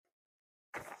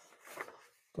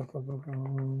Oh,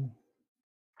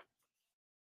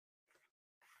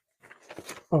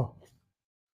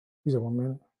 you said 1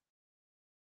 minute.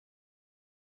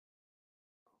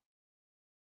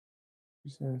 He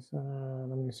says,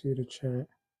 let me see the chat.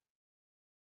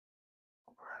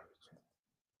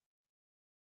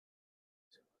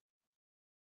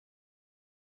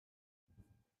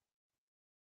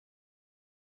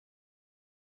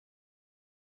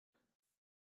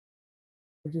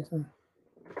 What you say?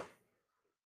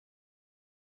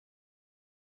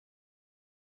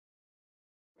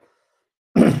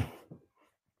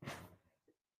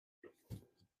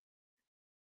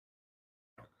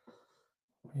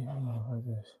 Yeah, like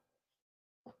this.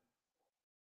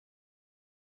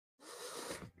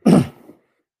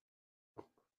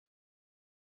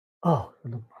 Oh, I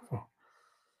look at my phone.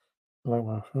 I like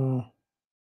my phone.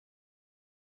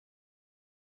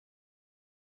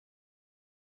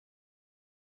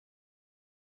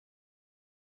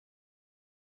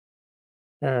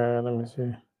 Let me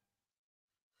see.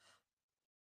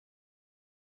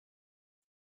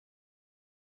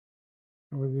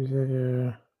 What did you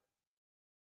say?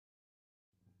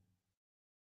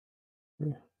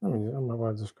 I'm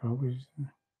about this call.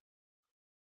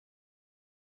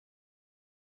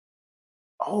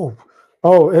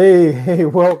 Hey,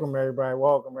 welcome everybody.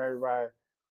 Welcome everybody.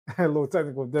 Had a little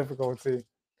technical difficulty.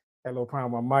 Had a little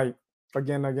problem with my mic.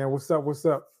 Again, what's up? What's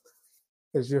up?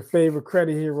 It's your favorite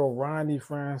credit hero, Ronnie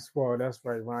Francois. That's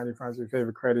right, Ronnie Francois, your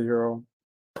favorite credit hero.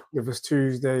 If it's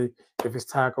Tuesday, if it's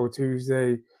Taco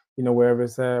Tuesday, wherever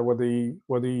it's at, whether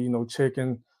you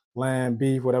chicken, lamb,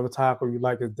 beef, whatever taco you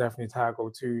like, it's definitely Taco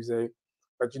Tuesday.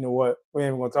 But you know what? We ain't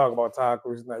even gonna talk about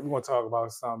tacos tonight. We're gonna talk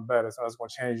about something better. So that's gonna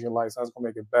change your life. So that's gonna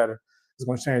make it better. It's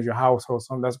gonna change your household.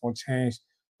 Something that's gonna change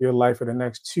your life for the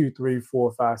next 2, 3,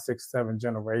 4, 5, 6, 7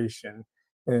 generation.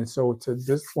 And so to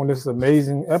this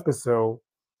amazing episode,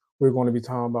 we're going to be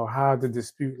talking about how to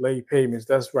dispute late payments.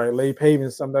 That's right, late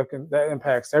payments, something that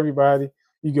impacts everybody.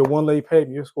 You get one late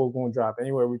payment, your score is going to drop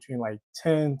anywhere between like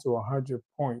 10 to 100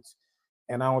 points.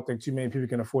 And I don't think too many people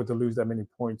can afford to lose that many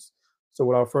points. So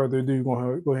without further ado, we're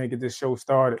going to go ahead and get this show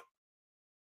started.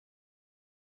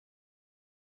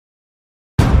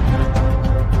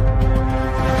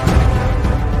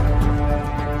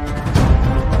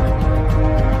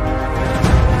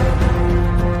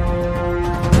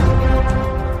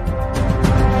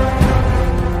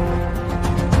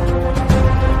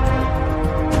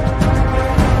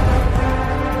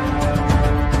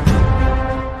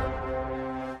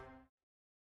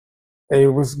 Hey,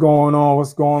 what's going on?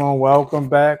 What's going on? Welcome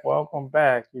back. Welcome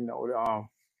back.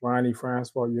 Ronnie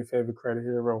Francois, your favorite credit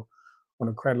hero on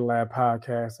the Credit Lab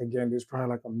podcast. Again, there's probably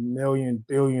like a million,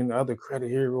 billion other credit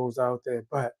heroes out there,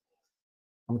 but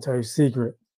I'm gonna tell you a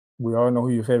secret. We all know who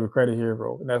your favorite credit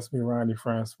hero, and that's me, Ronnie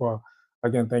Francois.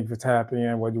 Again, thank you for tapping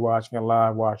in, whether you're watching it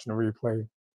live, watching the replay.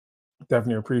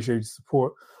 Definitely appreciate your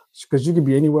support because you could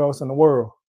be anywhere else in the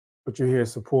world, but you're here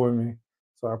supporting me.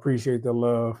 So I appreciate the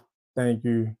love. Thank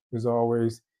you as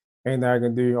always. Anything I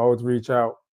can do, always reach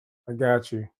out. I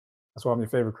got you. That's why I'm your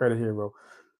favorite credit hero.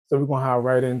 So we're gonna hop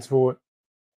right into it.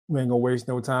 We ain't gonna waste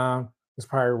no time. It's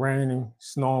probably raining,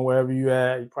 snowing wherever you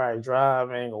at. You're probably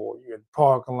driving or you're in the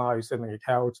parking lot, you're sitting on your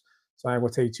couch. So I ain't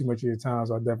gonna take too much of your time.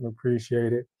 So I definitely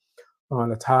appreciate it. On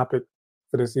the topic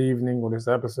for this evening or this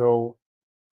episode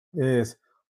is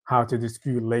how to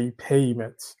dispute late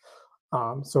payments.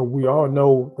 So we all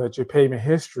know that your payment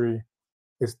history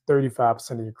is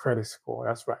 35% of your credit score.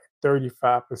 That's right,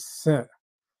 35%.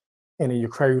 And then your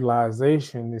credit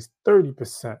utilization is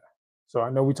 30%. So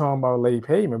I know we're talking about late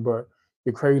payment, but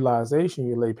your credit utilization,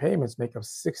 your late payments make up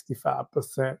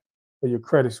 65% of your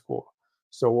credit score.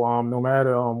 So no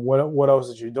matter what else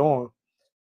that you're doing,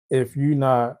 if you're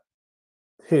not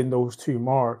hitting those two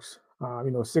marks,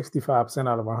 65%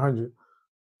 out of 100,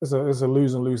 it's a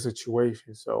lose and lose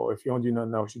situation. So if you don't do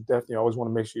nothing else, you definitely always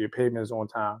want to make sure your payment is on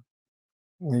time,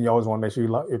 and you always want to make sure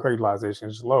your credit utilization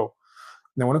is low.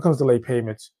 Now, when it comes to late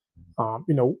payments,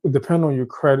 depending on your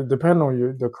credit, depending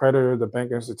on the creditor, the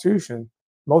bank institution,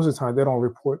 most of the time they don't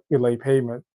report your late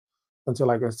payment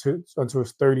until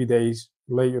it's 30 days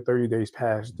late or 30 days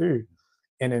past due.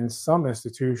 And in some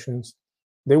institutions,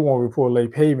 they won't report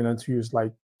late payment until you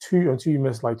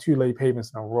miss like two late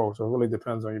payments in a row. So it really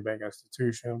depends on your bank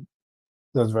institution.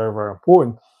 That's very, very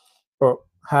important. But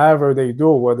however they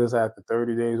do it, whether it's after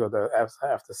 30 days or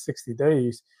after 60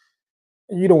 days,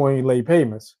 you don't want any late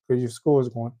payments because your score is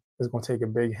going to take a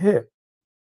big hit.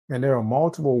 And there are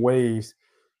multiple ways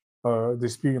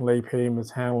disputing late payments,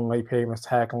 handling late payments,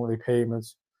 tackling late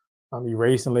payments,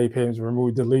 erasing late payments,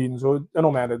 remove, deleting. So it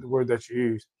don't matter the word that you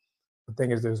use. The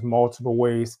thing is, there's multiple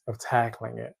ways of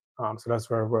tackling it. So that's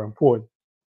very, very important.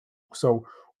 So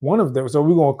one of them, so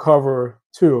we're going to cover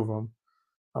two of them.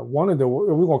 One of the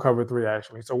we're gonna cover three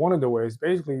actually. So one of the ways,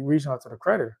 basically, reach out to the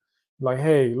creditor, like,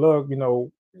 hey, look,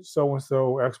 so and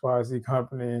so XYZ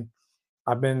company.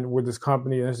 I've been with this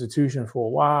company institution for a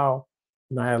while.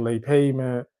 I had late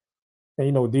payment,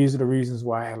 and these are the reasons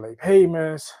why I had late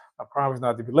payments. I promise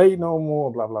not to be late no more.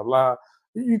 Blah blah blah.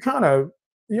 You kind of,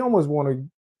 you almost want to,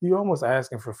 you almost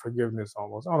asking for forgiveness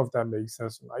almost. I don't know if that makes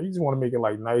sense. You just want to make it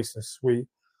like nice and sweet,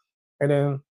 and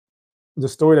then the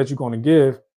story that you're going to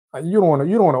give, you don't want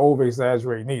to over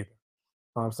exaggerate neither.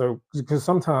 So because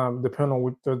sometimes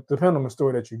depending on the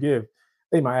story that you give,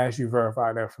 they might ask you to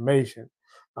verify the information.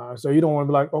 So you don't want to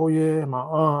be like, oh yeah, my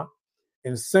aunt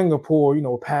in Singapore,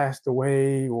 passed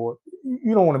away, or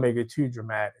you don't want to make it too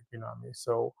dramatic. You know what I mean?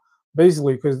 So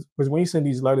basically, because when you send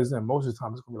these letters in, most of the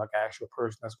time it's gonna be like an actual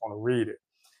person that's gonna read it.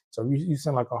 So you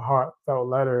send like a heartfelt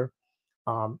letter.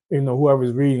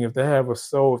 Whoever's reading, if they have a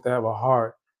soul, if they have a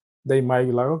heart, they might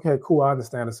be like, okay, cool, I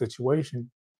understand the situation,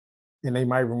 and they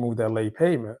might remove that late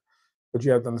payment. But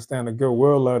you have to understand the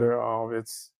goodwill letter.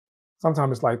 It's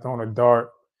sometimes it's like throwing a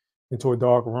dart into a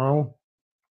dark room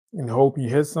and hope you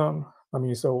hit something. I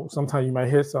mean, so sometimes you might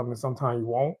hit something, and sometimes you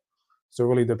won't. So it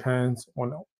really depends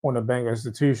on the bank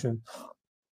institution.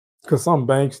 Because some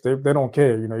banks they don't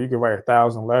care. You can write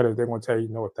 1,000 letters, they're gonna tell you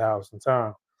no 1,000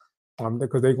 times.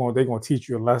 Because they're gonna teach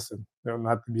you a lesson,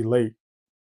 not to be late.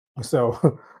 So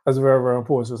that's very, very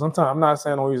important. So sometimes I'm not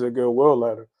saying don't use a goodwill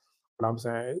letter, but I'm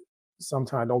saying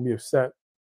sometimes don't be upset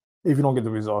if you don't get the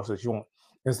results that you want.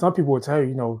 And some people will tell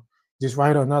you, just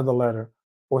write another letter,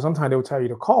 or sometimes they'll tell you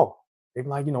to call. They're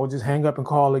like, just hang up and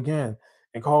call again.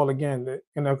 And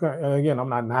again, I'm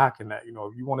not knocking that.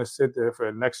 If you want to sit there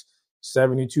for the next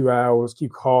 72 hours,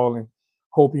 keep calling,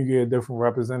 hope you get a different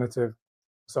representative,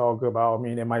 it's all good. By all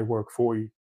means, it might work for you.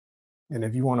 And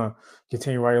if you want to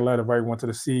continue writing a letter, write one to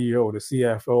the CEO, the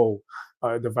CFO,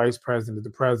 the vice president, the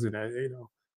president,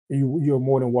 you're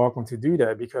more than welcome to do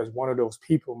that, because one of those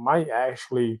people might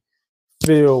actually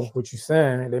feel what you're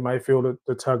saying. They might feel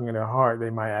the tugging in their heart. They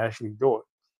might actually do it.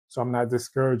 So I'm not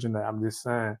discouraging that. I'm just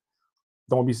saying,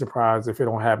 don't be surprised if it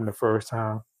don't happen the first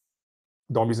time.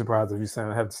 Don't be surprised if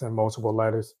have to send multiple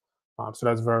letters. So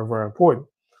that's very, very important.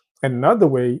 And another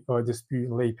way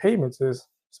disputing late payments is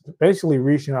basically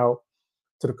reaching out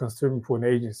to the consumer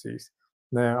reporting agencies.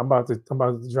 Now I'm about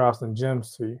to drop some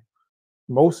gems to you.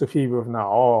 Most of people, if not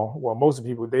all, well, most of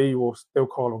people, they will still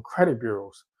call them credit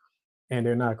bureaus, and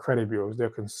they're not credit bureaus; they're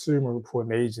consumer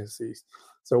reporting agencies.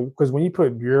 So, because when you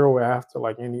put bureau after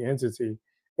like any entity,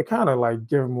 it kind of like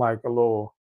give them like a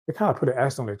little, it kind of put an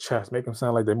S on their chest, make them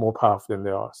sound like they're more powerful than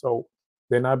they are. So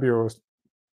they're not bureaus.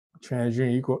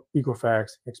 TransUnion,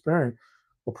 Equifax, Experian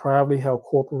will privately held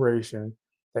corporation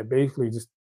that basically just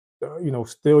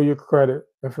steal your credit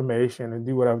information and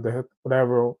do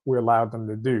whatever we allowed them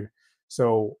to do.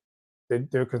 So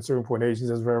they're consumer reporting agencies.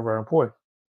 That's very, very important.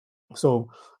 So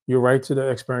you write to the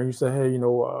Experian. You say, hey,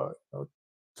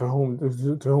 to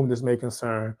whom this may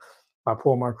concern, I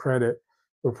pull my credit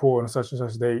report on such and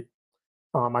such date.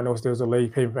 I noticed there's a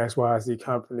late payment for XYZ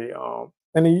company.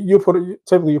 And then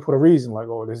typically you put a reason like,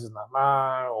 oh, this is not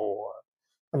mine, or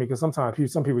I mean, because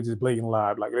sometimes some people just blatant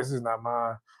lie, like this is not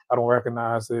mine, I don't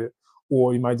recognize it,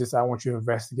 or you might just, I want you to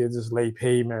investigate this late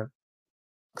payment.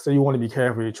 So you want to be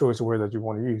careful your choice of words that you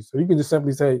want to use. So you can just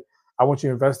simply say, I want you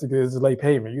to investigate this late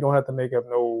payment. You don't have to make up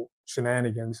no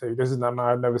shenanigans. Say this is not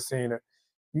mine, I've never seen it.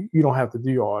 You don't have to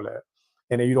do all that,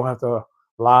 and then you don't have to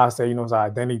lie, say it's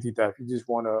identity theft. You just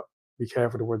want to be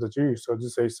careful the words that you use. So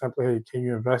just say simply, hey, can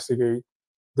you investigate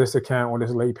this account on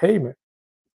this late payment?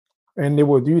 And they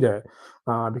will do that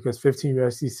because 15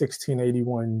 USC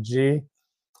 1681G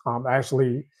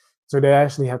actually, so they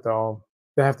have to do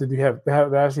they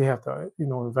actually have to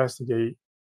investigate.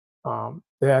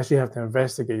 They actually have to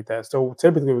investigate that. So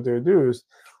typically, what they'll do is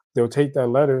they'll take that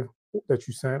letter that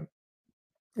you sent,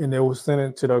 and they will send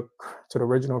it to the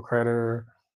original creditor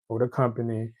or the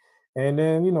company. And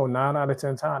then 9 out of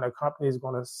 10 times the company is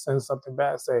going to send something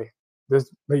back, say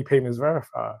this late payment is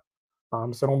verified.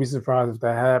 So don't be surprised if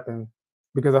that happens,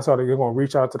 because that's how they're going to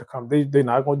reach out to the company. They're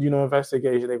not going to do no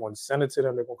investigation. They're going to send it to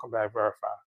them. They're going to come back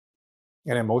verified.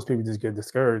 And then most people just get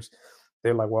discouraged.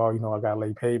 They're like, well, I got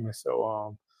late payment,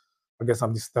 so I guess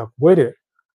I'm just stuck with it.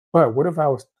 But what if I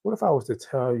was to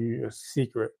tell you a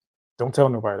secret? Don't tell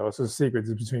nobody though. It's a secret.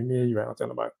 It's between me and you. I don't tell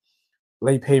nobody.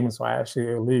 Late payments are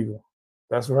actually illegal.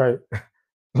 That's right.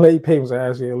 Late payments are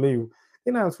actually illegal.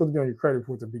 They're not supposed to be on your credit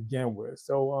report to begin with.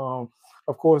 So,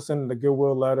 of course, sending the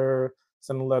goodwill letter,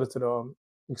 sending a letter to the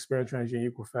Experian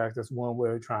TransUnion Equifax. That's one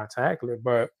way of trying to tackle it.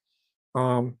 But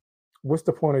um, what's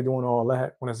the point of doing all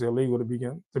that when it's illegal to be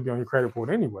on your credit report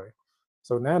anyway?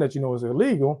 So now that you know it's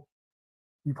illegal,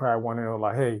 you probably want to know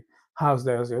like, hey, how's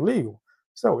that illegal?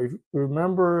 So if you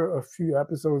remember a few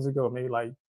episodes ago, maybe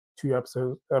like two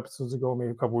episodes ago,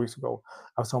 maybe a couple weeks ago,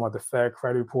 I was talking about the Fair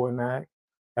Credit Reporting Act,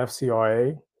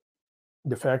 FCRA.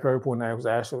 The Fair Credit Reporting Act was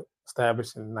actually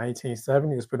established in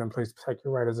 1970. It was put in place to protect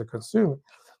your right as a consumer.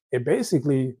 It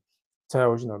basically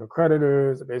tells, the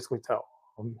creditors, it basically tell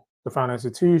the financial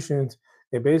institutions,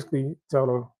 it basically tell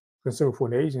the consumer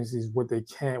reporting agencies what they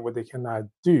can, what they cannot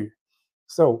do.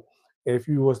 So if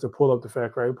you was to pull up the Fair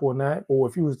Credit Reporting Act, or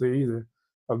if you was to either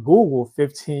Google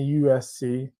 15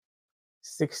 USC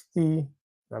 60,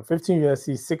 15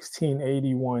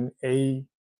 USC 1681A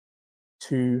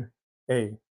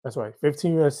 2A. That's right,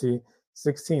 15 USC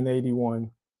 1681A,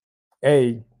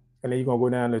 and then you're gonna go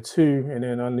down to two, and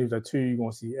then underneath the two, you're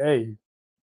gonna see A.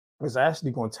 It's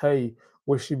actually gonna tell you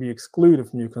what should be excluded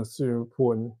from your consumer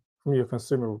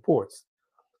reports.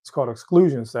 It's called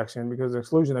exclusion section because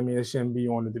exclusion, I mean, it shouldn't be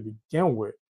on it to begin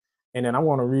with. And then I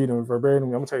want to read them verbatim.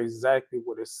 I'm gonna tell you exactly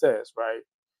what it says, right?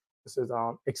 It says,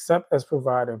 except as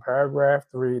provided in paragraph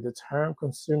 3, the term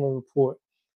consumer report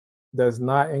does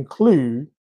not include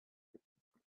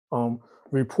um,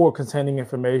 report containing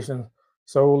information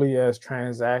solely as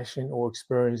transaction or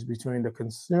experience between the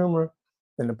consumer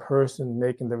and the person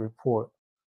making the report.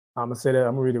 I'm gonna say that.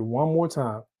 I'm gonna read it one more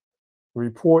time.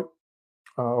 Report.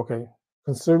 Okay.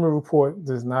 Consumer report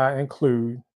does not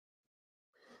include.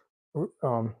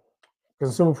 Um,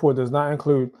 consumer report does not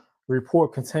include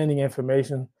report containing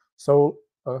information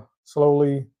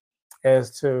slowly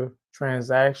as to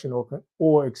transaction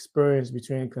or experience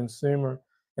between consumer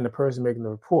and the person making the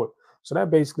report. So that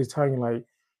basically telling you like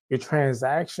your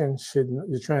transactions should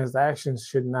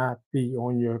not be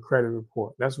on your credit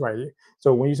report. That's right.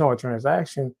 So when you talk about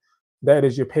transaction, that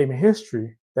is your payment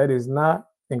history. That is not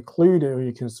included in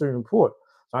your consumer report.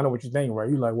 So I know what you're thinking, right?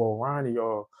 You're like, well, Ronnie,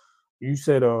 you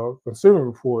said a consumer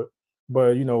report,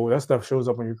 but that stuff shows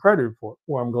up on your credit report.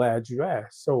 Well, I'm glad you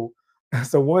asked. So,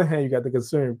 so one hand you got the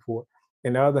consumer report,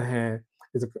 and the other hand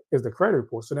is the credit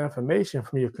report. So the information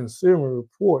from your consumer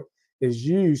report is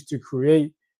used to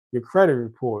create your credit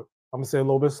report. I'm gonna say a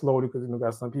little bit slowly because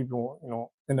got some people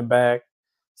in the back.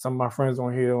 Some of my friends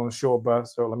on here on the short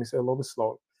bus, so let me say a little bit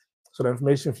slow. So the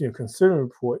information from your consumer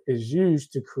report is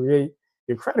used to create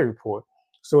your credit report.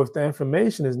 So if the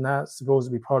information is not supposed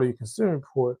to be part of your consumer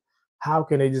report, how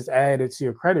can they just add it to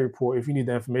your credit report if you need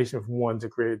the information from one to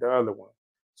create the other one?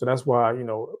 So that's why,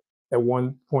 at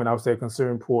one point I would say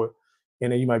consumer report,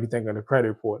 and then you might be thinking of the credit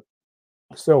report.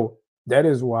 So that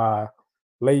is why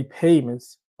late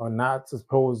payments are not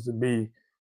supposed to be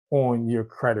on your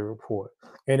credit report.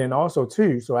 And then also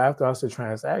too, so after I said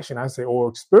transaction, I say or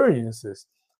experiences.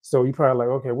 So you probably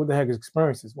like, okay, what the heck is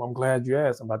experiences? Well, I'm glad you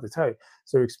asked. I'm about to tell you.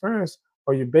 So experience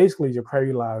or you basically your credit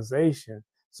utilization.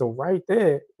 So right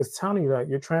there, it's telling you that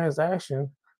your transaction,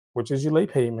 which is your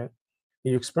late payment,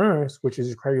 your experience, which is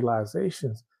your credit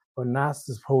utilizations, are not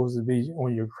supposed to be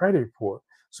on your credit report.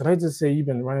 So they just say you've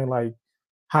been running like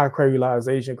high credit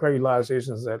utilization. Credit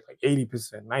utilization is at like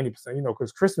 80%, 90%,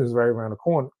 because Christmas is right around the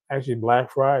corner. Actually,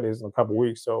 Black Friday is in a couple of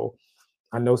weeks. So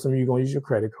I know some of you going to use your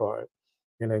credit card.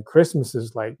 And then Christmas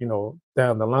is like, down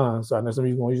the line. So I know some of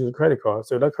you going to use your credit card.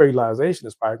 So that credit utilization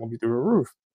is probably going to be through the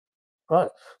roof.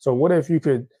 But so what if you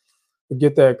could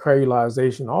get that credit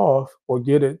utilization off or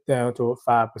get it down to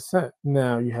 5%?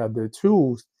 Now you have the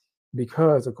tools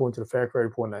because according to the Fair Credit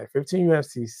Reporting Act, 15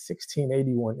 USC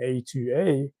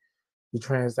 1681A2A, the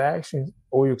transactions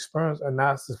or your experience are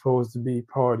not supposed to be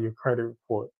part of your credit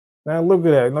report. Now look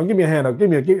at that. Now give me a hand up.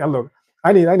 Look.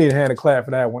 I need a hand of clap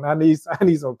for that one. I need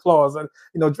some applause.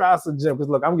 Drop some gym because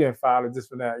look, I'm getting fired just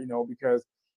for that. Because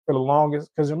for the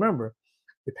longest, because remember,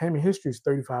 the payment history is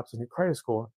 35% of your credit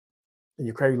score, and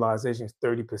your credit utilization is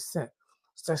 30%.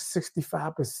 So that's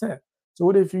 65%. So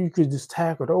what if you could just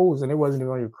tackle those and it wasn't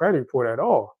even on your credit report at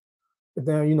all? But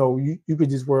then you could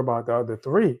just worry about the other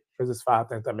three because it's 5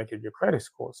 things that make it your credit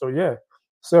score. So yeah.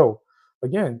 So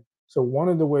again, so one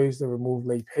of the ways to remove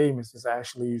late payments is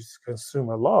actually use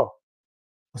consumer law.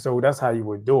 So that's how you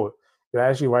would do it. You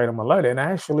actually write them a letter. And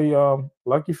actually,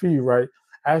 lucky for you, right?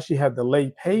 I actually have the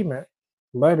late payment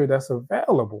letter that's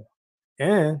available.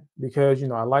 And because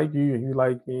I like you and you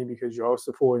like me because you're all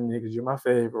supporting me because you're my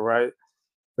favorite, right?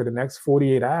 For the next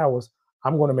 48 hours,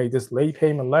 I'm going to make this late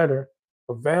payment letter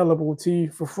available to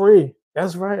you for free.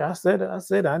 That's right. I said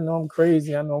it. I know I'm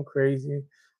crazy.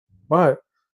 But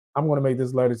I'm going to make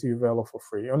this letter to you available for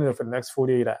free. Only for the next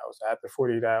 48 hours. After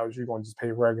 48 hours, you're going to just pay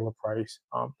regular price.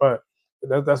 But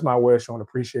that's my way of showing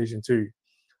appreciation to you.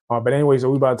 But anyway, so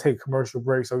we about to take a commercial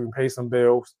break so we can pay some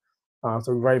bills. So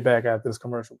we'll be right back after this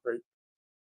commercial break.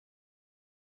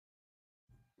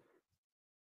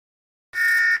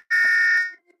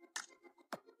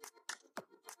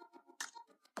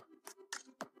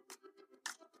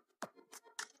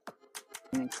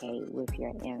 Communicate with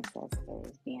your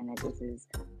ancestors, being that this is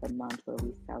the month where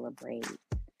we celebrate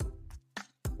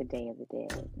the Day of the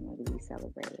Dead. We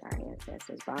celebrate our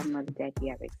ancestors. Bottom of the deck, you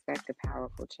have expect a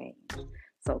powerful change.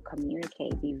 So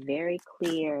communicate, be very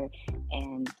clear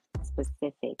and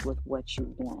specific with what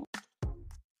you want.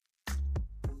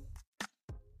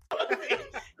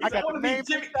 I got the name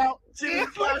picked out.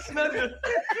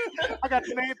 I got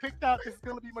the name picked out. It's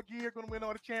gonna be McGee gonna win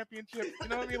all the championships. You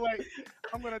know what I mean? Like,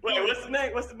 I'm gonna. Wait, what's the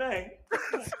name? What's the name?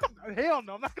 Hell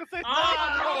no, I'm not gonna say.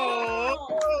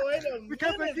 Wait a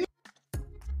because minute.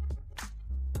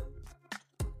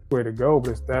 Way to go,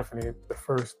 but it's definitely the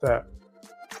first step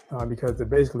because it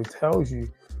basically tells you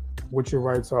what your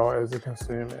rights are as a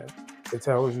consumer. It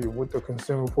tells you what the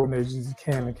consumer reporting agency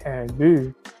can and can't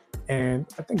do. And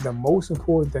I think the most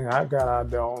important thing I got out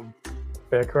of the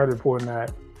Fair Credit Reporting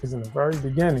Act is in the very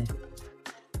beginning.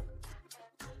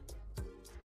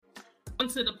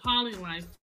 Onto the poly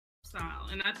lifestyle,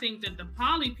 and I think that the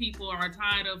poly people are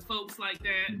tired of folks like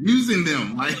that using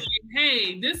them. Like,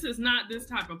 hey, this is not this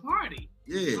type of party.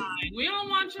 Yeah, like, we don't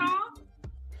want y'all.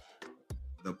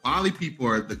 The poly people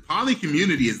are the poly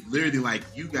community is literally like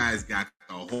you guys got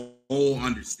the whole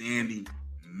understanding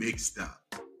mixed up.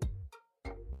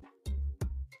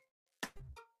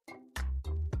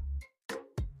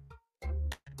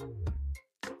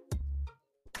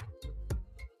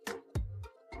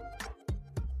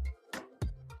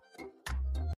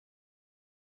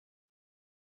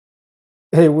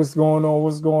 Hey, what's going on?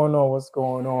 What's going on? What's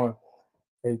going on?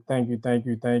 Hey, thank you.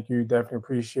 Definitely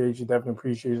appreciate you.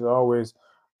 As always.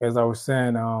 As I was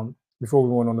saying, before we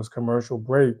went on this commercial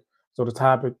break, so the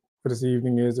topic for this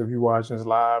evening is, if you're watching this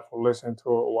live or listening to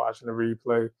it or watching the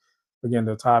replay, again,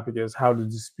 the topic is how to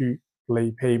dispute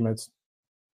late payments.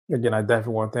 Again, I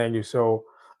definitely want to thank you. So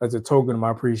as a token of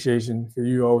my appreciation for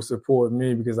you all support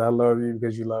me because I love you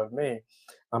because you love me,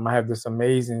 I have this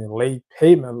amazing late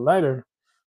payment letter,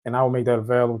 and I will make that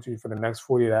available to you for the next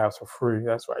 48 hours for free.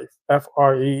 That's right,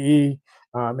 FREE.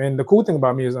 And the cool thing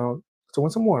about me is, so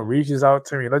when someone reaches out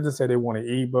to me, let's just say they want an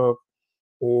ebook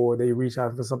or they reach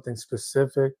out for something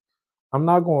specific, I'm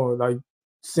not going to like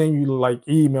send you like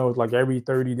emails like every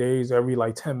 30 days, every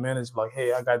like 10 minutes, like,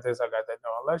 hey, I got this, I got that. No,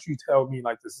 unless you tell me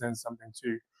like to send something to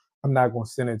you, I'm not going to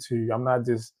send it to you. I'm not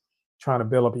just trying to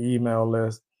build up an email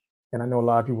list. And I know a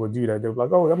lot of people do that. They're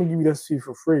like, oh, I'm going to give you this to you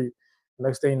for free.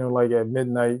 Next thing you know, like at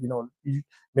midnight,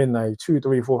 midnight, 2,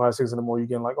 3, 4, 5, 6 in the morning,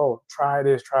 you're getting like, oh, try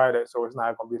this, try that. So it's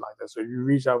not going to be like that. So you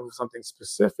reach out with something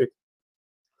specific,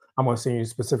 I'm going to send you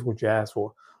specific what you asked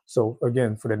for. So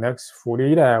again, for the next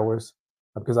 48 hours,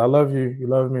 because I love you, you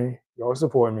love me, you always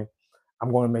support me,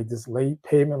 I'm going to make this late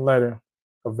payment letter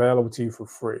available to you for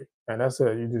free. And that's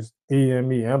it. You just DM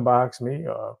me, inbox me,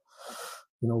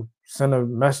 send a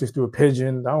message through a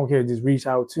pigeon. I don't care. Just reach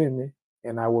out to me,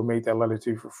 and I will make that letter to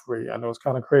you for free. I know it's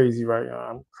kind of crazy, right?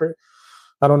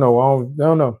 I don't know. I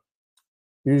don't know.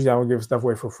 Usually I don't give stuff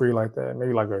away for free like that.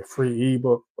 Maybe like a free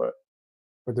ebook, but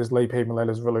this late payment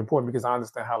letter is really important because I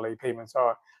understand how late payments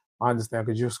are. I understand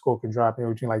because your score can drop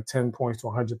in between like 10 points to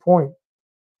 100 points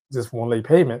just for one late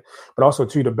payment. But also,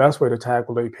 too, the best way to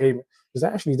tackle late payment is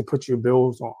actually to put your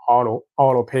bills on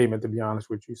auto payment, to be honest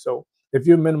with you. So if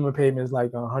your minimum payment is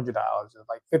like $100,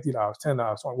 like $50,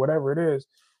 $10, whatever it is,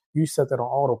 you set that on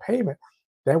auto payment.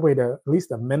 That way, at least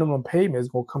the minimum payment is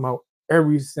going to come out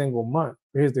every single month.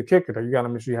 But here's the kicker, though. You got to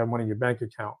make sure you have money in your bank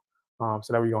account so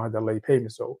that way you don't have that late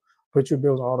payment. So put your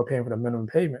bills on auto payment for the minimum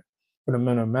payment, for the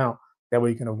minimum amount. That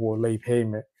way you can avoid late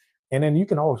payment. And then you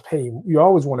can always pay. You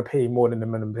always want to pay more than the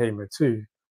minimum payment too.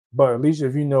 But at least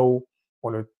if you know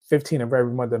on the 15th of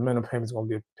every month the minimum payment is going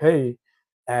to get paid,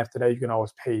 after that you can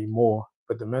always pay more.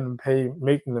 But the minimum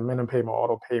making the minimum payment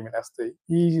auto payment, that's the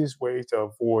easiest way to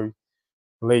avoid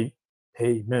late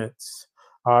payments.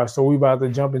 So we about to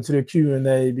jump into the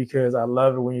Q&A because I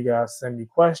love it when you guys send me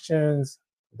questions.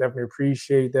 Definitely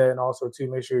appreciate that. And also to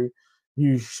make sure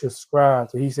you subscribe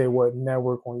to He Say What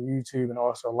Network on YouTube, and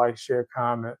also like, share,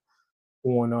 comment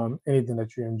on anything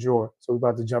that you enjoy. So we're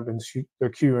about to jump into the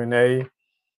Q&A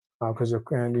because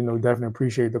definitely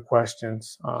appreciate the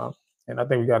questions. And I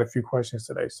think we got a few questions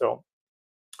today. So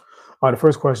the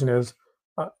first question is,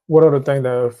 what are the things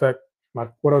that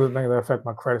affect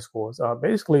my credit scores?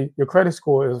 Basically, your credit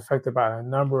score is affected by a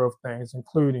number of things,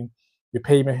 including your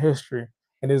payment history.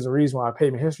 And there's a reason why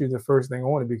payment history is the first thing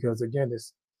on it, because again,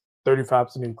 it's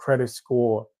 35% of your credit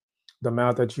score, the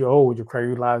amount that you owe, your credit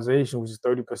utilization, which is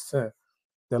 30%.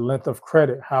 the length of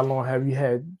credit, how long have you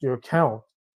had your account,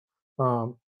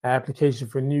 application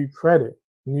for new credit,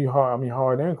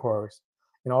 hard inquiries,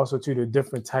 and also to the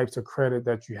different types of credit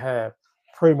that you have.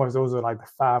 Pretty much those are like the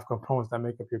 5 components that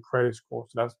make up your credit score.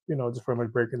 So that's, just pretty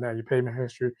much breaking down your payment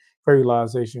history, credit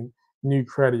utilization, new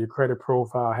credit, your credit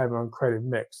profile, having a credit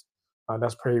mix.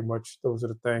 That's pretty much, those are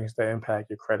the things that impact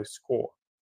your credit score.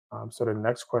 So the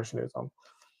next question is,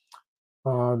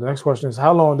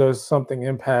 how long does something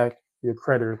impact your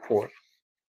credit report?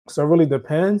 So it really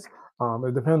depends.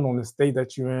 It depends on the state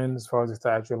that you're in as far as the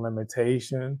statute of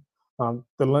limitation.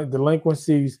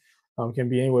 Delinquencies can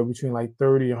be anywhere between like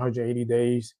 30 and 180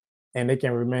 days, and they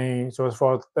can remain. So as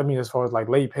far as like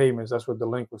late payments, that's what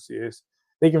delinquency is.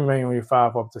 They can remain on your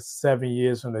file for up to 7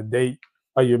 years from the date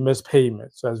of your missed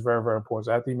payment. So that's very, very important.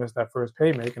 So after you miss that first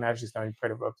payment, it can actually stand you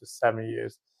credit for up to 7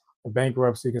 years. The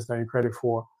bankruptcy can stand you credit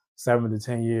for 7 to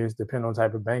 10 years, depending on the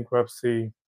type of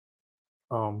bankruptcy.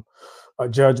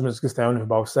 Judgments can stand for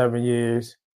about 7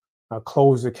 years. A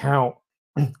closed account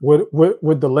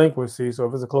with delinquency. So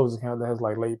if it's a closed account that has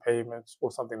like late payments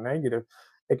or something negative,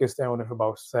 it can stay on it for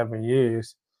about 7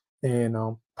 years. And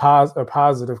a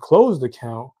positive closed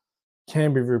account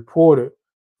can be reported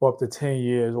for up to 10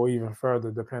 years or even further,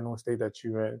 depending on the state that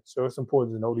you're in. So it's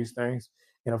important to know these things.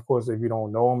 And of course, if you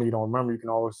don't know them, you don't remember, you can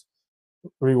always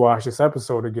rewatch this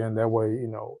episode again. That way,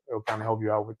 it'll kind of help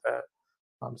you out with that.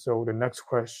 So the next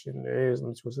question is,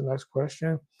 what's the next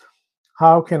question?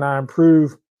 How can I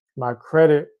improve my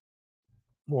credit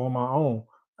on my own?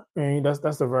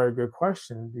 That's a very good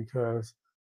question, because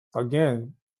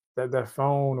again, that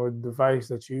phone or device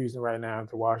that you're using right now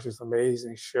to watch this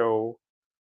amazing show,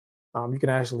 you can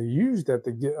actually use that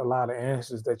to get a lot of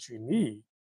answers that you need.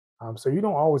 So you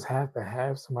don't always have to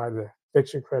have somebody to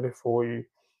fix your credit for you,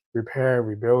 repair,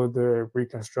 rebuild it,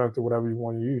 reconstruct it, whatever you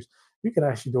want to use. You can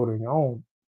actually do it on your own.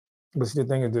 But see, the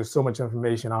thing is, there's so much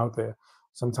information out there.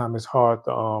 Sometimes it's hard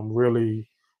to really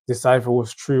decipher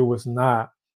what's true, what's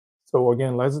not. So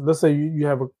again, let's say you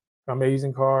have an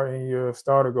amazing car and your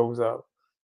starter goes out.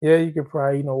 Yeah, you could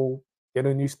probably get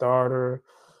a new starter.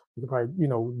 You could probably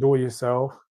do it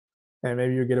yourself, and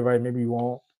maybe you'll get it right, maybe you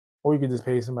won't, or you can just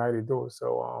pay somebody to do it.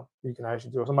 So you can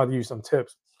actually do it. Somebody give you some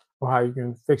tips on how you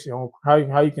can fix your own,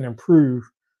 how you can improve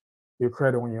your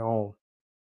credit on your own.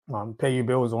 Pay your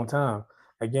bills on time.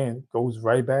 Again, goes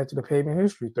right back to the payment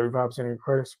history. 35% of your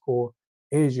credit score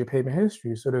is your payment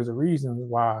history. So there's a reason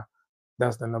why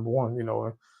that's the number one.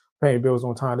 Paying bills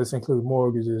on time. This includes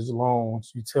mortgages,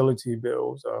 loans, utility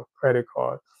bills, credit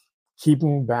card.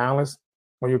 Keeping balance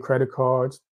on your credit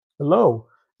cards low.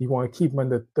 You want to keep them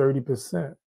under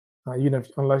 30%,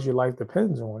 unless your life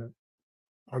depends on it.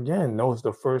 Again, those are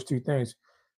the first two things.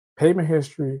 Payment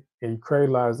history and credit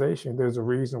utilization. There's a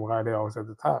reason why they're always at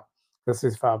the top. That's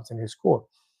 65% of your score.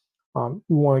 You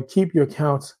want to keep your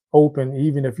accounts open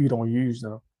even if you don't use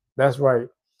them. That's right.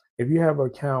 If you have an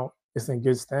account, it's in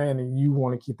good standing, you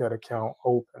want to keep that account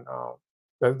open.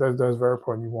 That's very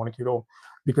important. You want to keep it open,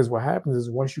 because what happens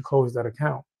is once you close that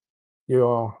account,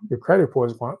 your credit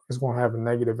report is going to have a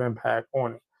negative impact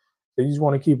on it. So you just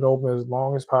want to keep it open as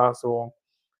long as possible.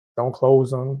 Don't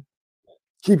close them.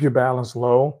 Keep your balance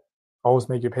low. Always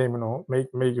make your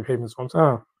your payments on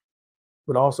time.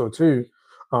 But also too,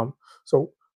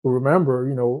 so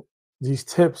remember, these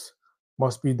tips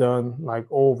must be done like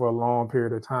over a long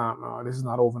period of time. This is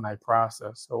not an overnight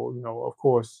process. So, of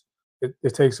course,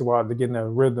 it takes a while to get in a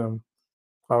rhythm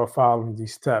of following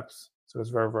these steps. So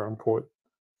it's very, very important.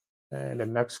 And the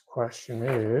next question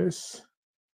is,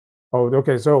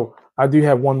 okay. So I do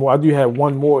have one more.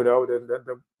 Though.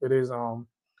 It is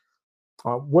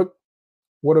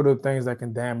what are the things that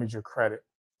can damage your credit?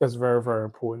 That's very, very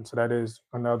important. So that is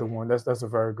another one. That's a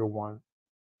very good one.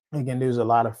 Again, there's a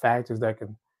lot of factors that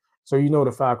can. So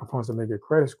the 5 components that make your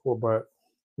credit score, but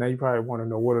now you probably want to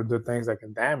know what are the things that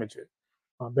can damage it.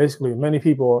 Basically, many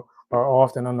people are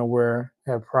often unaware,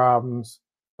 have problems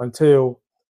until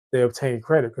they obtain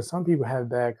credit. Because some people have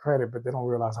bad credit, but they don't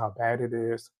realize how bad it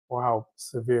is or how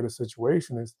severe the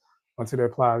situation is until they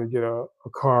apply to get a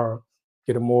car,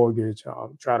 get a mortgage,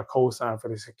 try to co-sign for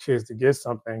their kids to get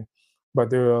something. But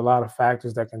there are a lot of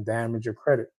factors that can damage your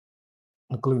credit,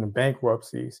 including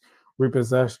bankruptcies,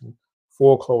 repossession,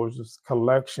 foreclosures,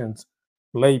 collections,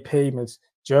 late payments,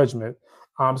 judgment.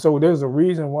 So there's a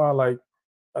reason why like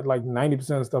 90% of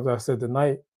the stuff that I said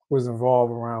tonight was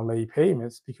involved around late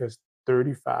payments, because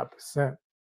 35%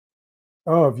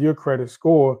 of your credit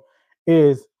score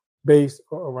is based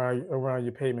around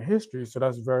your payment history. So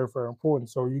that's very, very important.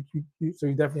 So you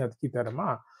definitely have to keep that in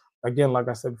mind. Again, like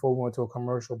I said before, we went to a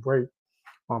commercial break.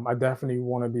 I definitely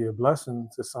want to be a blessing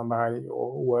to somebody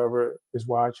or whoever is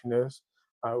watching this.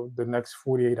 the next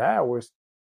 48 hours,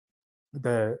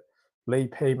 the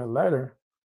late payment letter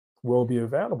will be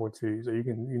available to you. So you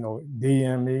can,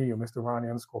 DM me or Mr. Ronnie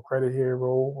 _ Credit Hero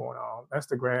on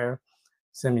Instagram.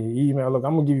 Send me an email. Look,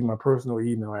 I'm gonna give you my personal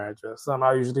email address. Something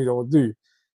I usually don't do.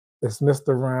 It's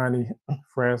Mr. Ronnie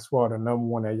Francois, the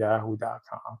 #1 at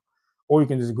yahoo.com. Or you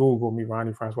can just Google me,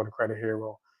 Ronnie Francois, the Credit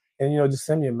Hero. And, just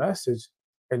send me a message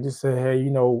and just say,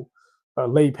 hey, a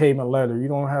late payment letter. You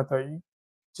don't have to,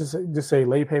 just say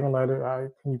late payment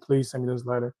letter. Can you please send me this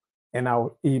letter? And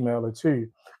I'll email it to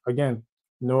you. Again,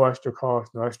 no extra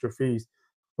cost, no extra fees.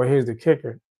 But here's the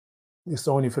kicker. It's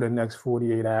only for the next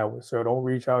 48 hours. So don't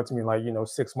reach out to me like,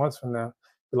 6 months from now.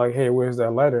 Be like, hey, where's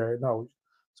that letter? No.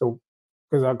 So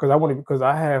because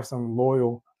I have some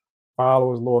loyal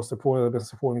followers, loyal supporters that have been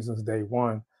supporting me since day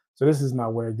one. So this is my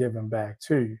way of giving back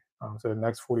to you. So the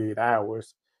next 48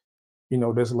 hours,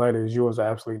 this letter is yours at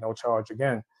absolutely no charge.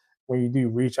 Again, when you do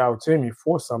reach out to me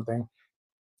for something,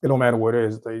 it don't matter what it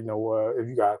is. If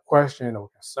you got a question or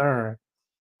concern,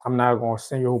 I'm not going to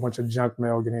send you a whole bunch of junk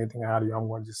mail, get anything out of you. I'm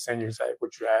going to just send you exactly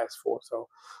what you asked for. So,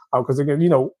 because again,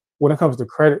 when it comes to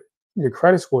credit, your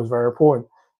credit score is very important.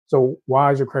 So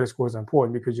why is your credit score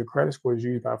important? Because your credit score is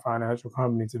used by a financial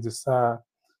company to decide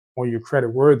on your credit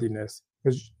worthiness.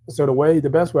 So the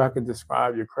best way I can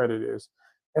describe your credit is,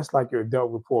 it's like your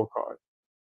adult report card.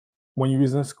 When you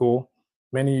was in school,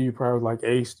 many of you probably like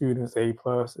A students, A+,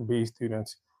 B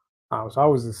students. So I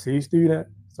was a C student,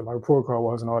 so my report card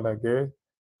wasn't all that good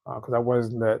because I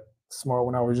wasn't that smart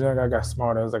when I was young. I got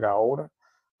smarter as I got older.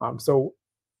 So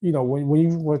when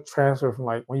you went transfer from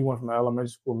when you went from elementary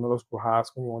school, middle school, high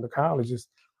school, you went to colleges,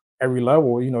 every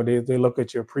level, they look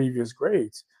at your previous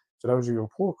grades. So that was your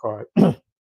report card.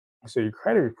 So your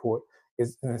credit report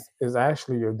is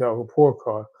actually your adult report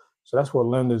card. So that's what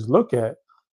lenders look at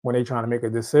when they're trying to make a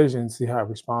decision, see how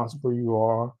responsible you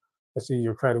are, and see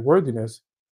your credit worthiness.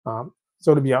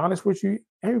 So to be honest with you,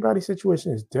 everybody's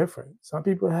situation is different. Some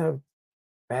people have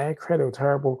bad credit or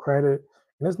terrible credit,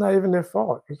 and it's not even their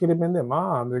fault. It could have been their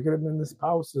moms, it could have been the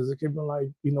spouses, it could have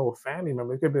been a family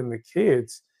member, it could have been the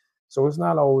kids. So it's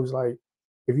not always like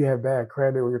if you have bad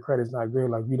credit or your credit's not good,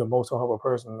 like you're the most horrible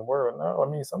person in the world. No, I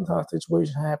mean, sometimes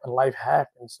situations happen, life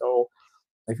happens. So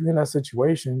if you're in that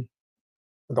situation,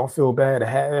 don't feel bad. It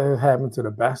happened to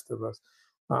the best of us.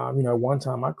 At one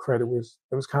time my credit was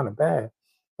kind of bad.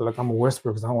 But I'm a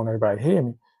whisper because I don't want everybody to hear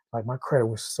me. Like my credit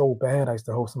was so bad, I used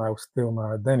to hope somebody would steal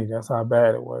my identity. That's how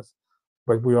bad it was.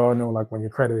 But we all know, when your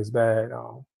credit is bad,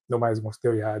 nobody's gonna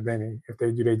steal your identity. If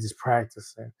they do, they just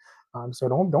practicing. So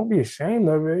don't be ashamed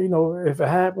of it. If it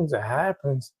happens, it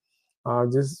happens.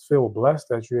 Just feel blessed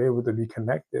that you're able to be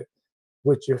connected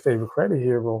with your favorite credit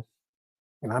hero,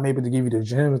 and I'm able to give you the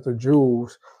gems, the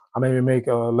jewels. I'm able to make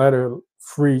a letter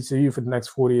free to you for the next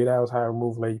 48 hours, how to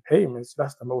remove late payments.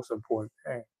 That's the most important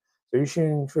thing. So you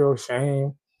shouldn't feel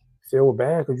shame, feel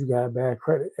bad because you got bad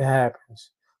credit. It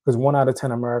happens. Because 1 out of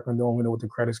 10 Americans don't even know what the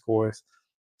credit score is.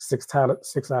 6 out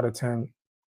of 10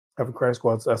 have a credit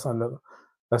score that's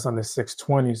under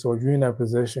 620. So if you're in that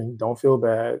position, don't feel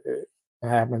bad. It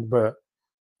happens. But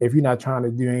if you're not trying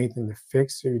to do anything to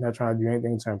fix it, you're not trying to do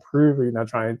anything to improve it, you're not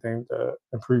trying anything to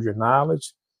improve your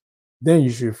knowledge, then you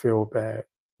should feel bad.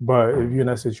 But if you're in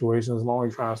that situation, as long as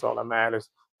you're trying to solve that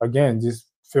matters, again, just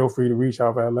feel free to reach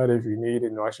out for that letter if you need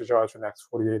it. No extra charge for the next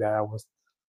 48 hours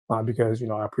because,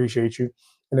 I appreciate you.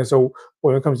 And then so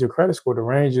when it comes to your credit score, the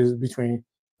range is between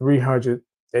 300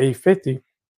 to 850.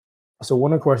 So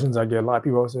one of the questions I get, a lot of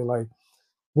people say,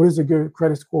 what is a good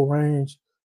credit score range?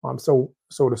 So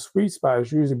the sweet spot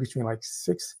is usually between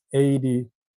 680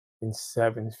 and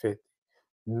 750.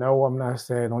 No, I'm not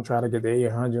saying don't try to get the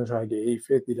 800, don't try to get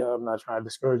 850. I'm not trying to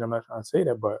discourage you. I'm not trying to say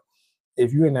that. But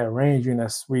if you're in that range, you're in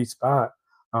that sweet spot.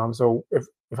 So if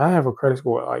I have a credit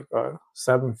score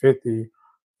 750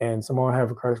 and someone have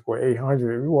a credit score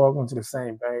 800, we walk into the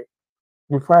same bank,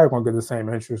 we're probably going to get the same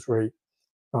interest rate.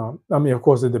 Of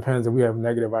course, it depends if we have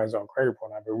negative items on credit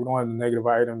report, but we don't have the negative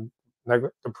item.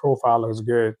 The profile looks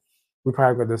good. We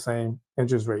probably get the same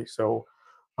interest rate. So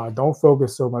don't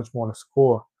focus so much more on the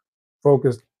score.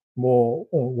 Focus more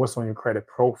on what's on your credit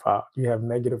profile. Do you have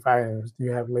negative items? Do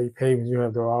you have late payments? Do you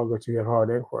have derogations? Do you have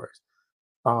hard inquiries?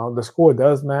 The score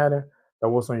does matter, but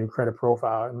what's on your credit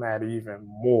profile matter even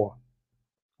more.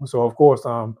 So of course,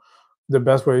 the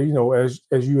best way,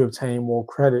 as you obtain more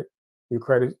credit, your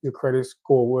credit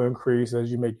score will increase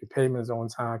as you make your payments on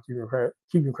time, keep your credit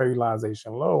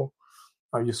utilization low.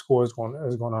 Your score is going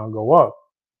to go up.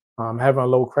 Having a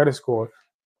low credit score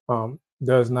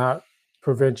does not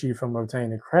prevent you from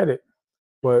obtaining credit,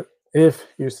 but if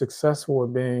you're successful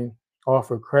in being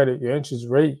offered credit, your interest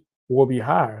rate will be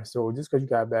higher. So just because you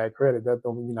got bad credit, that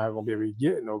don't mean you're not going to be able to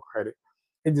get no credit.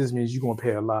 It just means you're going to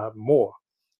pay a lot more.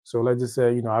 So let's just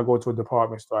say, I go to a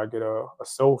department store, I get a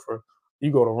sofa.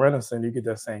 You go to Renison, you get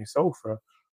that same sofa.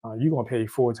 You're going to pay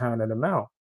 4 times that amount.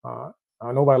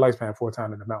 Nobody likes paying 4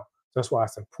 times that amount. That's why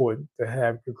it's important to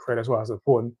have good credit. That's why it's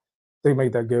important to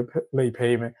make that good late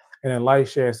payment. And then like,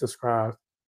 share, subscribe,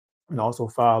 and also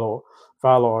follow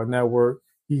our network.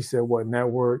 He Said What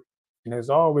Network. And as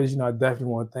always, I definitely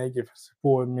want to thank you for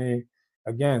supporting me.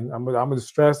 Again, I'm gonna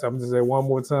stress. I'm gonna say one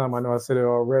more time. I know I said it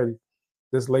already.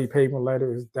 This late payment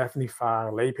letter is definitely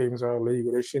fine. Late payments are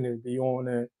illegal. They shouldn't be on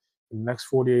there in the next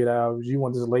 48 hours. You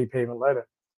want this late payment letter,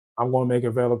 I'm going to make it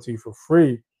available to you for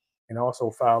free. And also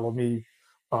follow me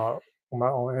on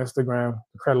Instagram,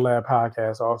 the Credit Lab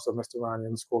Podcast. Also, Mr. Ronnie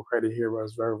 _Credit Hero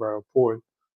is very, very important.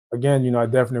 Again, I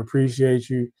definitely appreciate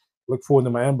you. Look forward to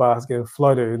my inbox getting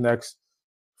flooded in the next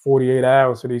 48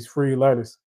 hours for these free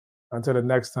letters. Until the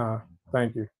next time,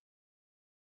 thank you.